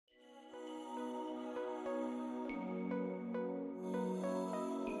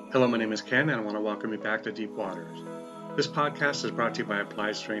Hello, my name is Ken, and I want to welcome you back to Deep Waters. This podcast is brought to you by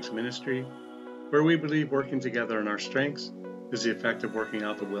Applied Strengths Ministry, where we believe working together in our strengths is the effect of working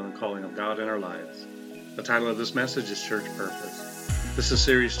out the will and calling of God in our lives. The title of this message is Church Purpose. This is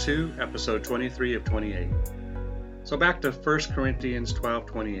Series 2, Episode 23 of 28. So back to 1 Corinthians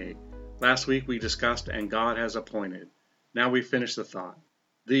 12:28. Last week we discussed, and God has appointed. Now we finish the thought.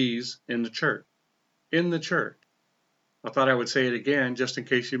 These in the church. In the church. I thought I would say it again just in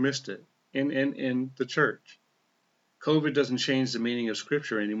case you missed it. In the church. COVID doesn't change the meaning of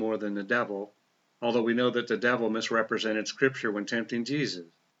Scripture any more than the devil, although we know that the devil misrepresented Scripture when tempting Jesus.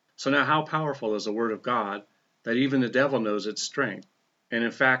 So now how powerful is the Word of God that even the devil knows its strength, and in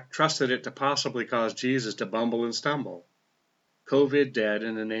fact trusted it to possibly cause Jesus to bumble and stumble? COVID dead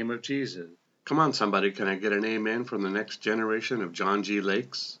in the name of Jesus. Come on, somebody, can I get an amen from the next generation of John G.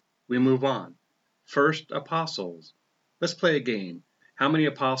 Lakes? We move on. First, apostles. Let's play a game. How many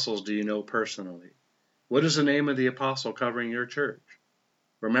apostles do you know personally? What is the name of the apostle covering your church?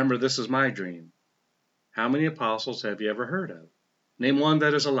 Remember, this is my dream. How many apostles have you ever heard of? Name one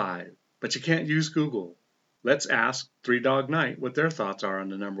that is alive, but you can't use Google. Let's ask Three Dog Night what their thoughts are on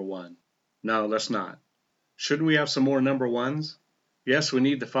the number one. No, let's not. Shouldn't we have some more number ones? Yes, we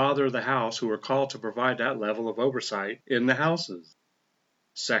need the father of the house who are called to provide that level of oversight in the houses.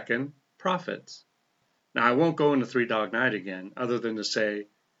 Second, prophets. Now, I won't go into Three Dog Night again, other than to say,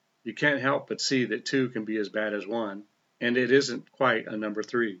 you can't help but see that two can be as bad as one, and it isn't quite a number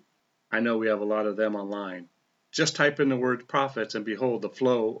three. I know we have a lot of them online. Just type in the word prophets and behold the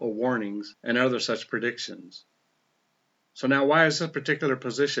flow of warnings and other such predictions. So now why is this particular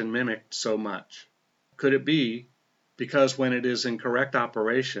position mimicked so much? Could it be because when it is in correct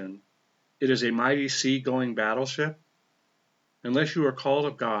operation, it is a mighty sea-going battleship? Unless you are called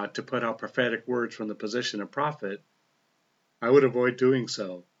of God to put out prophetic words from the position of prophet, I would avoid doing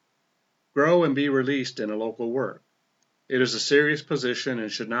so. Grow and be released in a local work. It is a serious position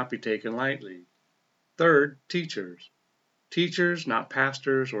and should not be taken lightly. Third, teachers. Teachers, not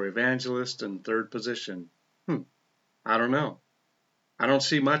pastors or evangelists in third position. I don't know. I don't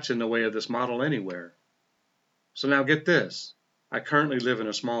see much in the way of this model anywhere. So now get this. I currently live in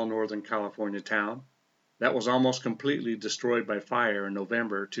a small Northern California town that was almost completely destroyed by fire in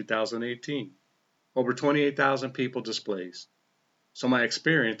November 2018. Over 28,000 people displaced. So my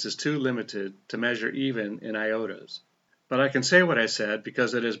experience is too limited to measure even in iotas. But I can say what I said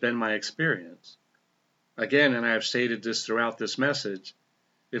because it has been my experience. Again, and I have stated this throughout this message,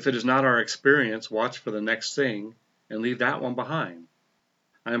 if it is not our experience, watch for the next thing and leave that one behind.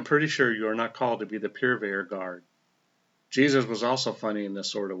 I am pretty sure you are not called to be the purveyor guard. Jesus was also funny in this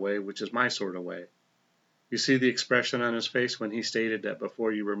sort of way, which is my sort of way. You see the expression on his face when he stated that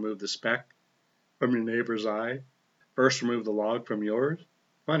before you remove the speck from your neighbor's eye, first remove the log from yours?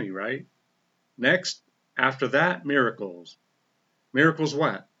 Funny, right? Next, after that, miracles. Miracles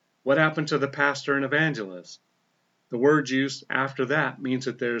what? What happened to the pastor and evangelist? The word used after that means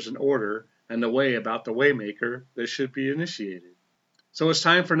that there's an order and a way about the waymaker that should be initiated. So it's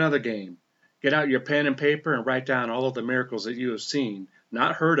time for another game. Get out your pen and paper and write down all of the miracles that you have seen,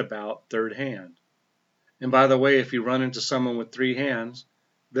 not heard about, third hand. And by the way, if you run into someone with three hands,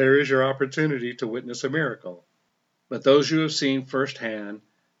 there is your opportunity to witness a miracle. But those you have seen firsthand,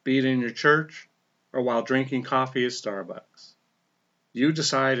 be it in your church or while drinking coffee at Starbucks. You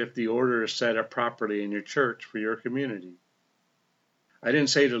decide if the order is set up properly in your church for your community. I didn't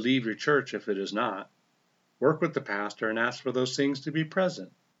say to leave your church if it is not. Work with the pastor and ask for those things to be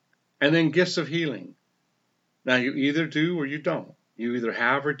present. And then gifts of healing. Now you either do or you don't. You either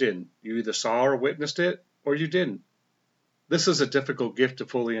have or didn't. You either saw or witnessed it or you didn't. This is a difficult gift to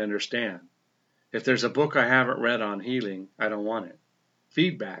fully understand. If there's a book I haven't read on healing, I don't want it.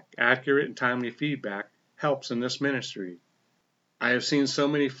 Feedback, accurate and timely feedback, helps in this ministry. I have seen so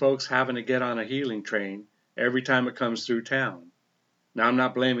many folks having to get on a healing train every time it comes through town. Now I'm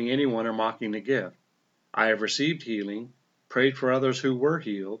not blaming anyone or mocking the gift. I have received healing, prayed for others who were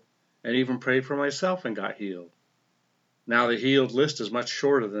healed, and even prayed for myself and got healed. Now the healed list is much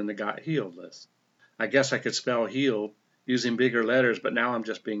shorter than the got healed list. I guess I could spell healed using bigger letters, but now I'm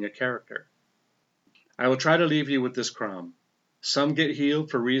just being a character. I will try to leave you with this crumb. Some get healed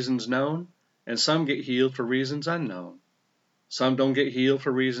for reasons known, and some get healed for reasons unknown. Some don't get healed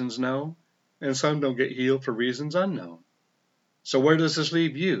for reasons known, and some don't get healed for reasons unknown. So where does this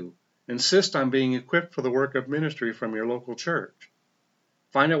leave you? Insist on being equipped for the work of ministry from your local church.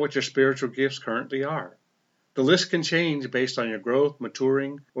 Find out what your spiritual gifts currently are. The list can change based on your growth,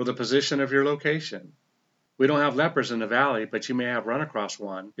 maturing, or the position of your location. We don't have lepers in the valley, but you may have run across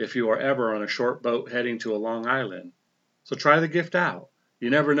one if you are ever on a short boat heading to a Long Island. So try the gift out. You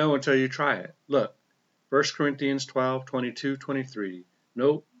never know until you try it. Look, 1 Corinthians 12:22-23.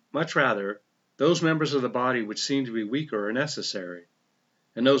 No, much rather, those members of the body which seem to be weaker are necessary,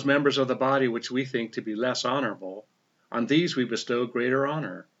 and those members of the body which we think to be less honorable, on these we bestow greater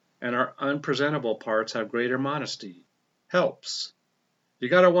honor, and our unpresentable parts have greater modesty. Helps. You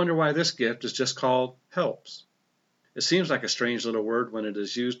gotta wonder why this gift is just called helps. It seems like a strange little word when it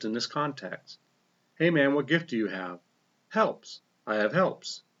is used in this context. Hey man, what gift do you have? Helps. I have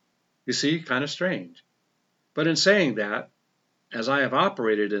helps. You see, kind of strange. But in saying that, as I have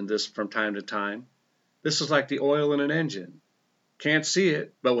operated in this from time to time, this is like the oil in an engine. Can't see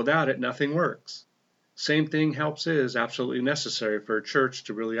it, but without it, nothing works. Same thing helps is absolutely necessary for a church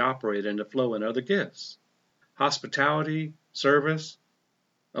to really operate and to flow in other gifts. Hospitality, service.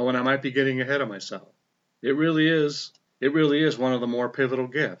 Oh, and I might be getting ahead of myself. It really is one of the more pivotal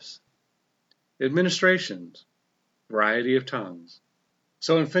gifts. Administrations, variety of tongues.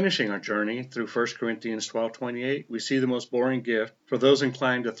 So in finishing our journey through 1 Corinthians 12:28, we see the most boring gift for those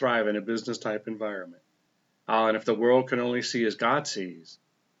inclined to thrive in a business-type environment. And if the world can only see as God sees.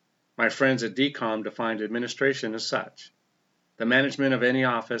 My friends at DCOM defined administration as such: the management of any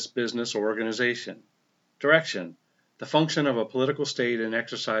office, business, or organization. Direction: the function of a political state in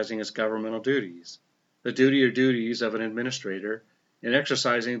exercising its governmental duties. The duty or duties of an administrator in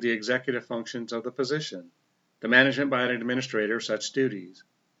exercising the executive functions of the position. The management by an administrator of such duties.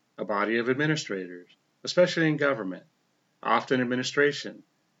 A body of administrators, especially in government. Often administration.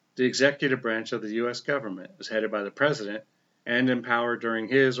 The executive branch of the U.S. government is headed by the president and empowered during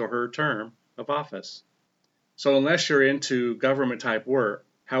his or her term of office. So unless you're into government-type work,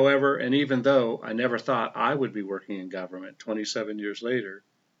 however, and even though I never thought I would be working in government 27 years later,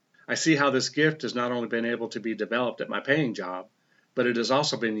 I see how this gift has not only been able to be developed at my paying job, but it has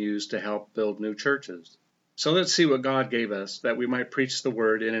also been used to help build new churches. So let's see what God gave us, that we might preach the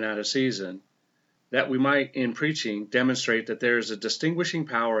word in and out of season, that we might, in preaching, demonstrate that there is a distinguishing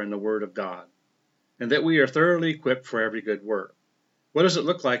power in the word of God, and that we are thoroughly equipped for every good work. What does it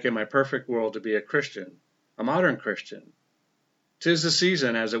look like in my perfect world to be a Christian, a modern Christian? 'Tis the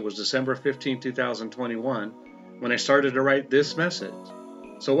season, as it was December 15, 2021, when I started to write this message.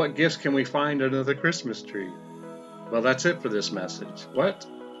 So what gifts can we find under the Christmas tree? Well, that's it for this message. What?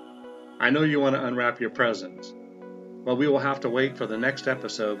 I know you want to unwrap your presents. Well, we will have to wait for the next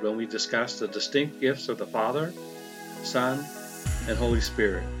episode when we discuss the distinct gifts of the Father, Son, and Holy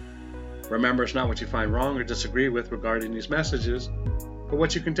Spirit. Remember, it's not what you find wrong or disagree with regarding these messages, but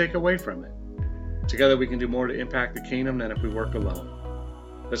what you can take away from it. Together we can do more to impact the kingdom than if we work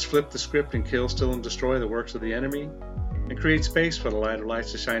alone. Let's flip the script and kill, steal, and destroy the works of the enemy, and create space for the light of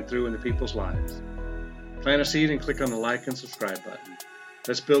lights to shine through in the people's lives. Plant a seed and click on the like and subscribe button.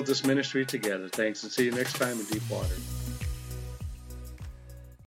 Let's build this ministry together. Thanks, and see you next time in Deep Water.